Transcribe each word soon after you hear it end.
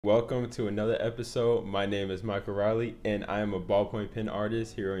Welcome to another episode. My name is Michael Riley and I am a ballpoint pen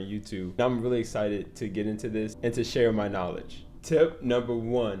artist here on YouTube. I'm really excited to get into this and to share my knowledge. Tip number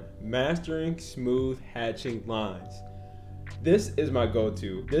 1, mastering smooth hatching lines. This is my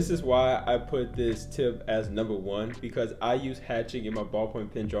go-to. This is why I put this tip as number 1, because I use hatching in my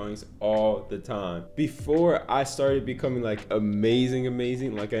ballpoint pen drawings all the time. Before I started becoming like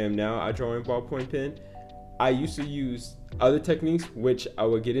amazing like I am now, I draw in ballpoint pen. I used to use other techniques, which I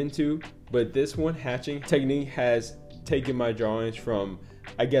will get into, but this one, hatching technique, has taken my drawings from,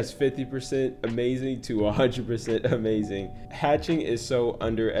 I guess, 50% amazing to 100% amazing. Hatching is so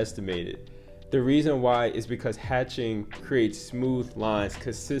underestimated. The reason why is because hatching creates smooth lines,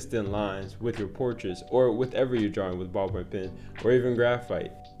 consistent lines with your portraits or whatever you're drawing with ballpoint pen or even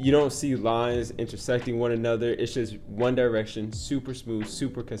graphite. You don't see lines intersecting one another. It's just one direction, super smooth,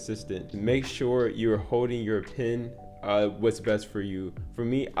 super consistent. Make sure you're holding your pen what's best for you. For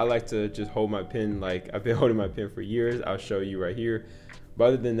me, I like to just hold my pen like I've been holding my pen for years. I'll show you right here. But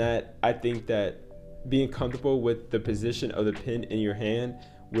other than that, I think that being comfortable with the position of the pen in your hand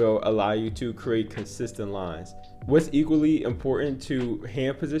will allow you to create consistent lines. What's equally important to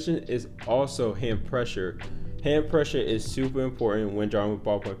hand position is also hand pressure. Hand pressure is super important when drawing with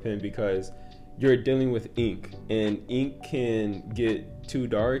ballpoint pen because you're dealing with ink and ink can get too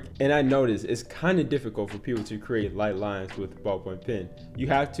dark. And I noticed it's kind of difficult for people to create light lines with ballpoint pen. You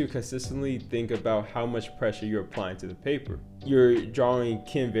have to consistently think about how much pressure you're applying to the paper. Your drawing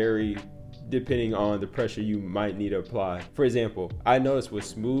can vary depending on the pressure you might need to apply. For example, I noticed with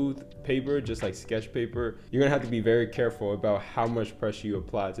smooth paper, just like sketch paper, you're gonna have to be very careful about how much pressure you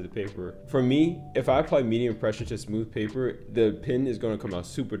apply to the paper. For me, if I apply medium pressure to smooth paper, the pen is gonna come out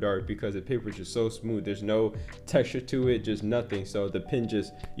super dark because the paper is just so smooth. There's no texture to it, just nothing. So the pen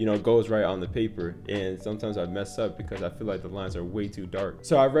just, goes right on the paper. And sometimes I mess up because I feel like the lines are way too dark.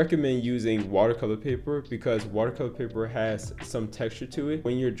 So I recommend using watercolor paper because watercolor paper has some texture to it.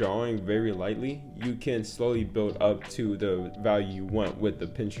 When you're drawing very lightly, you can slowly build up to the value you want with the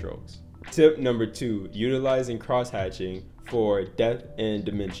pen strokes. Tip number 2, utilizing cross-hatching for depth and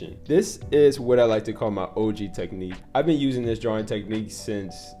dimension. This is what I like to call my OG technique. I've been using this drawing technique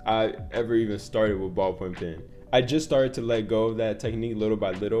since I ever even started with ballpoint pen. I just started to let go of that technique little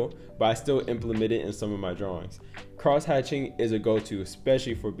by little, but I still implement it in some of my drawings. Cross-hatching is a go-to,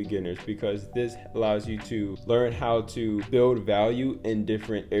 especially for beginners, because this allows you to learn how to build value in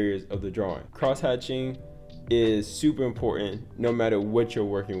different areas of the drawing. Cross-hatching is super important no matter what you're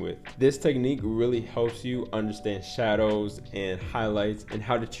working with. This technique really helps you understand shadows and highlights and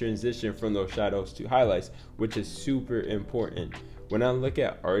how to transition from those shadows to highlights, which is super important. When I look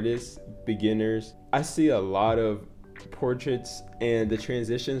at artists, beginners, I see a lot of portraits and the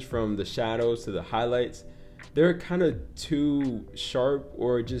transitions from the shadows to the highlights, they're kind of too sharp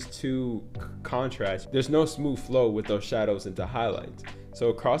or just too contrast. There's no smooth flow with those shadows into highlights.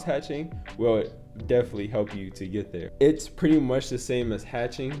 So cross-hatching will definitely help you to get there. It's pretty much the same as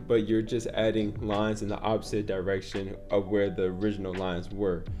hatching, but you're just adding lines in the opposite direction of where the original lines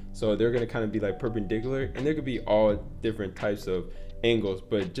were. So they're going to kind of be like perpendicular, and there could be all different types of angles,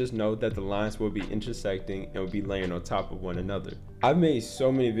 but just know that the lines will be intersecting and will be laying on top of one another. I've made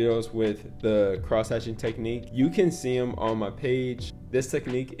so many videos with the cross-hatching technique. You can see them on my page. This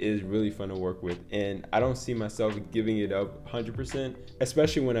technique is really fun to work with, and I don't see myself giving it up 100%,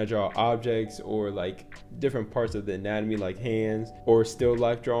 especially when I draw objects or like different parts of the anatomy like hands or still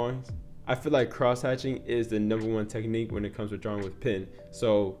life drawings. I feel like cross-hatching is the #1 technique when it comes to drawing with pen.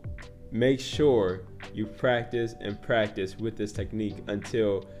 So make sure you practice and practice with this technique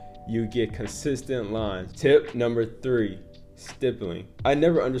until you get consistent lines. Tip number 3, stippling. I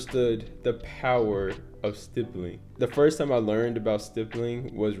never understood the power of stippling. The first time I learned about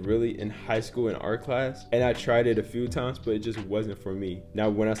stippling was really in high school in art class, and I tried it a few times, but it just wasn't for me. Now,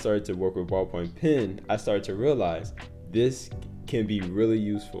 when I started to work with ballpoint pen, I started to realize this can be really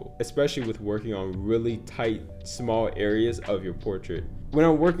useful, especially with working on really tight, small areas of your portrait. When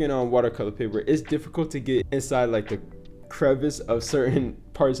I'm working on watercolor paper, it's difficult to get inside like the crevice of certain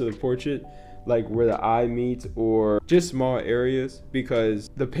parts of the portrait, like where the eye meets or just small areas, because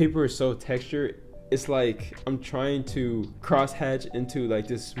the paper is so textured. It's like I'm trying to cross-hatch into like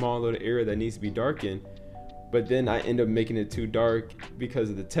this small little area that needs to be darkened, but then I end up making it too dark because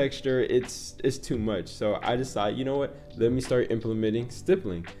of the texture. It's too much. So I decided, you know what, let me start implementing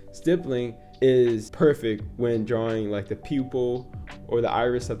stippling. Stippling is perfect when drawing like the pupil or the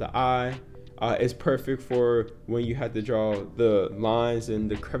iris of the eye. It's perfect for when you have to draw the lines and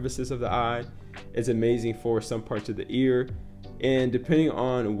the crevices of the eye. It's amazing for some parts of the ear. And depending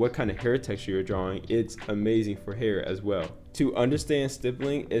on what kind of hair texture you're drawing, it's amazing for hair as well. To understand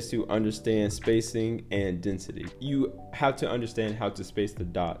stippling is to understand spacing and density. You have to understand how to space the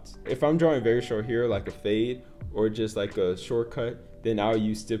dots. If I'm drawing very short here, like a fade or just like a shortcut, then I'll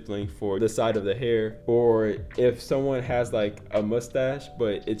use stippling for the side of the hair. Or if someone has like a mustache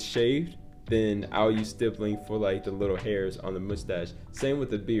but it's shaved, then I'll use stippling for like the little hairs on the mustache. Same with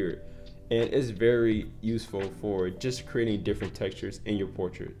the beard. And it's very useful for just creating different textures in your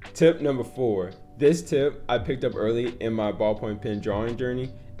portrait. Tip number 4. This tip I picked up early in my ballpoint pen drawing journey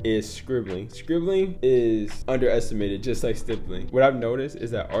is scribbling. Scribbling is underestimated, just like stippling. What I've noticed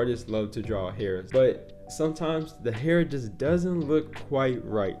is that artists love to draw hairs, but sometimes the hair just doesn't look quite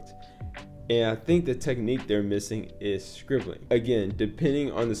right. And I think the technique they're missing is scribbling. Again,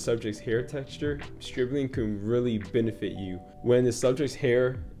 depending on the subject's hair texture, scribbling can really benefit you. When the subject's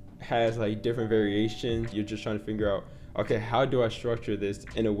hair has like different variations, you're just trying to figure out, okay, how do I structure this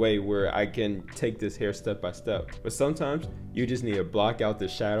in a way where I can take this hair step by step? But sometimes you just need to block out the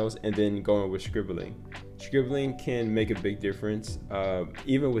shadows and then go in with scribbling. Scribbling can make a big difference,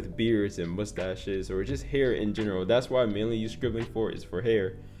 even with beards and mustaches or just hair in general. That's why I mainly use scribbling for, is for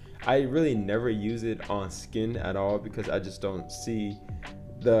hair. I really never use it on skin at all because I just don't see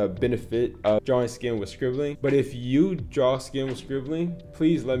the benefit of drawing skin with scribbling. But if you draw skin with scribbling,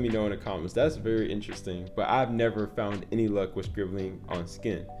 please let me know in the comments. That's very interesting, but I've never found any luck with scribbling on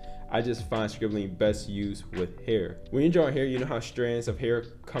skin. I just find scribbling best used with hair. When you're drawing hair, you know how strands of hair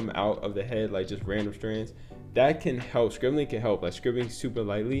come out of the head, like just random strands? That can help, scribbling can help. Like scribbling super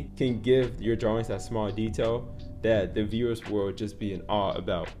lightly can give your drawings that small detail that the viewers will just be in awe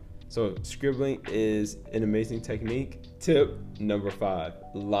about. So scribbling is an amazing technique. Tip number 5,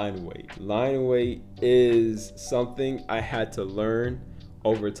 line weight. Line weight is something I had to learn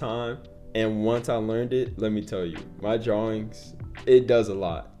over time. And once I learned it, let me tell you, my drawings, it does a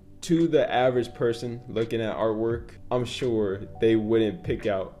lot. To the average person looking at artwork, I'm sure they wouldn't pick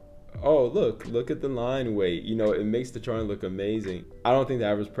out, oh, look at the line weight. You know, it makes the drawing look amazing. I don't think the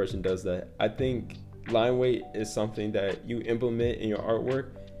average person does that. I think line weight is something that you implement in your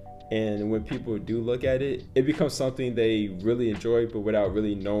artwork. And when people do look at it, it becomes something they really enjoy, but without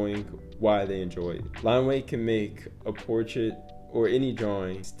really knowing why they enjoy it. Line weight can make a portrait or any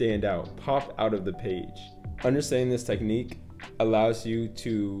drawing stand out, pop out of the page. Understanding this technique allows you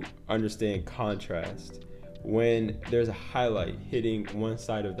to understand contrast. When there's a highlight hitting one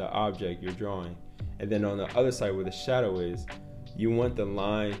side of the object you're drawing, and then on the other side where the shadow is, you want the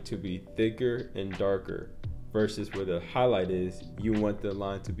line to be thicker and darker. Versus where the highlight is, you want the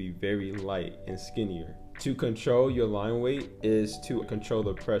line to be very light and skinnier. To control your line weight is to control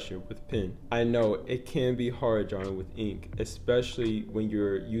the pressure with pen. I know it can be hard drawing with ink, especially when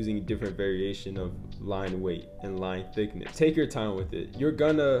you're using different variation of line weight and line thickness. Take your time with it. You're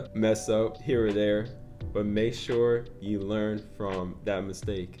gonna mess up here or there, but make sure you learn from that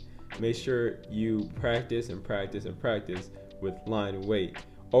mistake. Make sure you practice and practice and practice with line weight.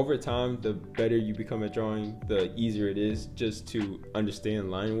 Over time, the better you become at drawing, the easier it is just to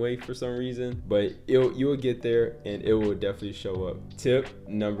understand line weight for some reason, but you'll get there and it will definitely show up. Tip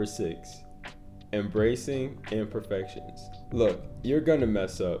number 6, embracing imperfections. Look, you're gonna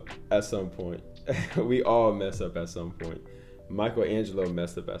mess up at some point. We all mess up at some point. Michelangelo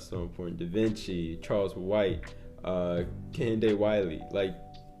messed up at some point, Da Vinci, Charles White, Kehinde Wiley, like,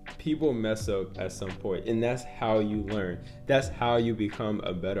 people mess up at some point, and that's how you learn. That's how you become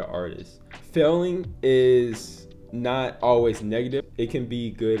a better artist. Failing is not always negative. It can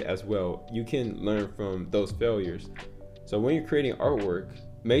be good as well. You can learn from those failures. So when you're creating artwork,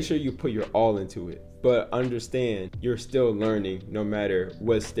 make sure you put your all into it, but understand you're still learning no matter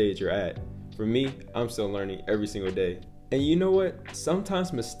what stage you're at. For me, I'm still learning every single day. And you know what?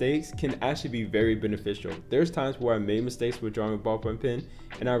 Sometimes mistakes can actually be very beneficial. There's times where I made mistakes with drawing a ballpoint pen,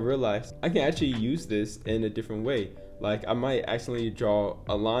 and I realized I can actually use this in a different way. Like, I might accidentally draw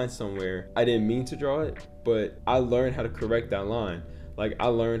a line somewhere. I didn't mean to draw it, but I learned how to correct that line. Like, I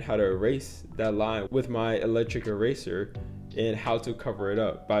learned how to erase that line with my electric eraser and how to cover it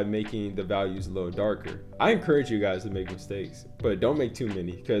up by making the values a little darker. I encourage you guys to make mistakes, but don't make too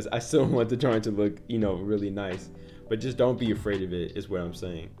many because I still want the drawing to look, you know, really nice. But just don't be afraid of it is what I'm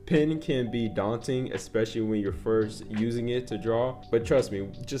saying. Pen can be daunting, especially when you're first using it to draw. But trust me,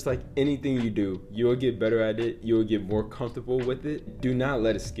 just like anything you do, you'll get better at it. You'll get more comfortable with it. Do not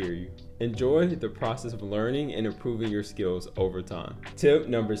let it scare you. Enjoy the process of learning and improving your skills over time. Tip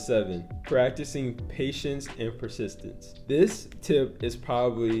number 7, practicing patience and persistence. This tip is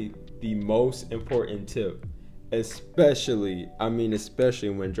probably the most important tip. Especially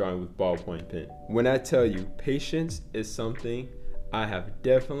when drawing with ballpoint pen. When I tell you patience is something I have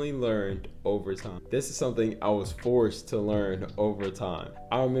definitely learned over time. This is something I was forced to learn over time.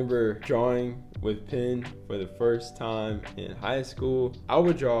 I remember drawing with pen for the first time in high school. I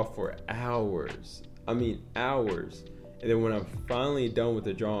would draw for hours. I mean hours. And then when I'm finally done with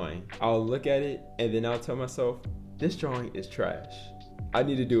the drawing, I'll look at it and then I'll tell myself, this drawing is trash. I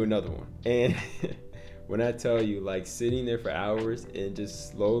need to do another one. And when I tell you, like, sitting there for hours and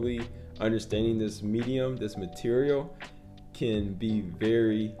just slowly understanding this medium, this material, can be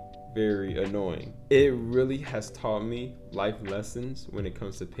very, very annoying. It really has taught me life lessons when it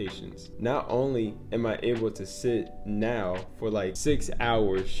comes to patience. Not only am I able to sit now for like 6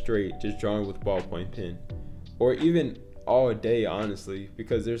 hours straight just drawing with ballpoint pen, or even all day, honestly,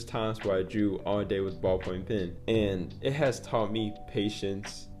 because there's times where I drew all day with ballpoint pen, and it has taught me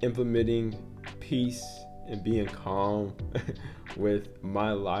patience, implementing peace and being calm with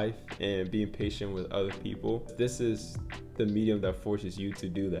my life and being patient with other people. This is the medium that forces you to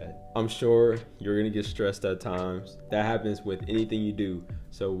do that. I'm sure you're gonna get stressed at times. That happens with anything you do,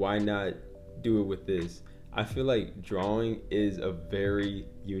 so why not do it with this? I feel like drawing is a very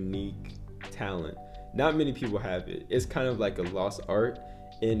unique talent. Not many people have it. It's kind of like a lost art.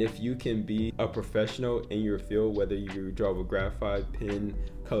 And if you can be a professional in your field, whether you draw with graphite, pen,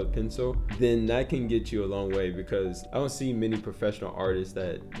 colored pencil, then that can get you a long way, because I don't see many professional artists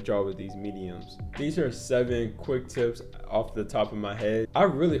that draw with these mediums. These are 7 quick tips off the top of my head. I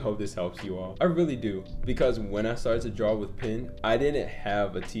really hope this helps you all. I really do, because when I started to draw with pen, I didn't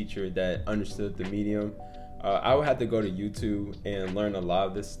have a teacher that understood the medium. I would have to go to YouTube and learn a lot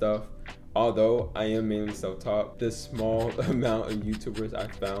of this stuff. Although I am mainly self-taught, the small amount of YouTubers I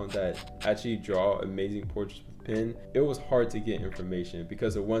found that actually draw amazing portraits with pen, it was hard to get information,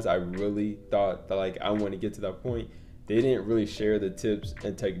 because the ones I really thought that like I want to get to that point, they didn't really share the tips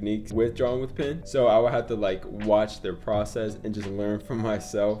and techniques with drawing with pen. So I would have to like watch their process and just learn from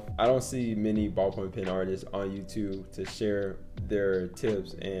myself. I don't see many ballpoint pen artists on YouTube to share their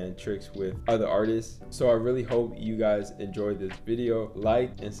tips and tricks with other artists. So I really hope you guys enjoyed this video.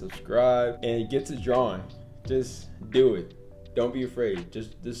 Like and subscribe and get to drawing. Just do it. Don't be afraid.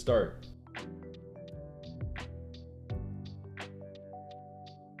 Just start.